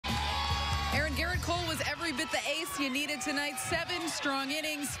Gerrit Cole was every bit the ace you needed tonight. 7 strong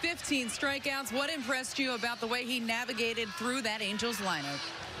innings, 15 strikeouts. What impressed you about the way he navigated through that Angels lineup?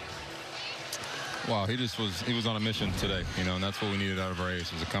 Wow, he was on a mission today, and that's what we needed out of our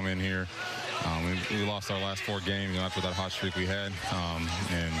ace, was to come in here. We lost our last 4 games, after that hot streak we had,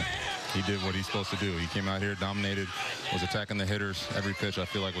 and he did what he's supposed to do. He came out here, dominated, was attacking the hitters. Every pitch I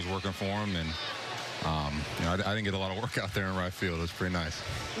feel like was working for him, and I didn't get a lot of work out there in right field. It was pretty nice.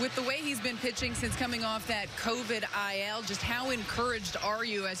 With the way he's been pitching since coming off that COVID IL, just how encouraged are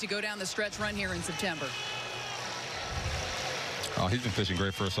you as you go down the stretch run here in September? He's been pitching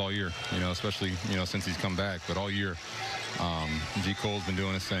great for us all year, especially, since he's come back. But all year, G. Cole's been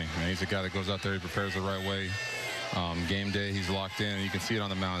doing his thing. He's a guy that goes out there, he prepares the right way. Game day, he's locked in, and you can see it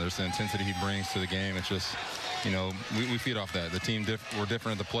on the mound. There's the intensity he brings to the game. It's just, we feed off that. The team, we're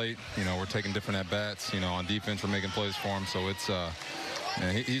different at the plate. We're taking different at-bats. On defense, we're making plays for him. So it's,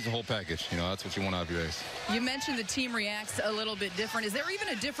 he's the whole package. That's what you want out of your ace. You mentioned the team reacts a little bit different. Is there even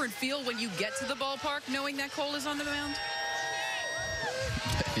a different feel when you get to the ballpark knowing that Cole is on the mound?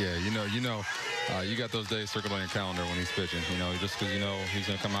 Yeah, you got those days circled on your calendar when he's pitching. Just because he's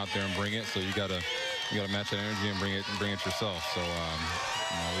going to come out there and bring it, so you got to match that energy and bring it yourself. So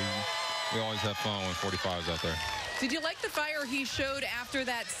we always have fun when 45's out there. Did you like the fire he showed after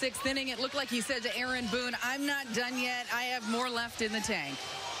that 6th inning? It looked like he said to Aaron Boone, "I'm not done yet. I have more left in the tank."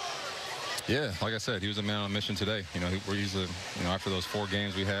 Yeah, like I said, he was a man on a mission today. He's after those 4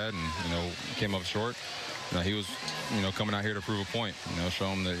 games we had, and came up short. He was, coming out here to prove a point. Show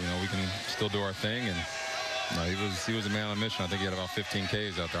him that we can still do our thing. And he was a man on a mission. I think he had about 15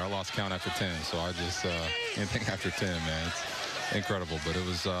 Ks out there. I lost count after 10, so I just anything after 10, man, it's incredible. But it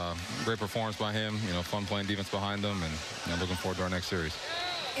was great performance by him. Fun playing defense behind them, and looking forward to our next series.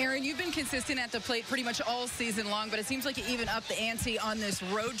 Aaron, you've been consistent at the plate pretty much all season long, but it seems like you even upped the ante on this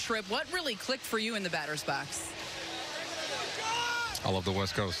road trip. What really clicked for you in the batter's box? I love the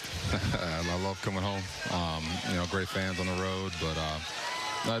West Coast. I love coming home. Great fans on the road,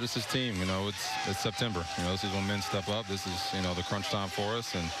 but this is team. It's September. This is when men step up. This is the crunch time for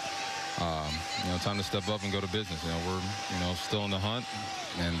us, and time to step up and go to business. We're still in the hunt,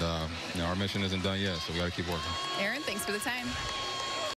 and our mission isn't done yet, so we got to keep working. Aaron, thanks for the time.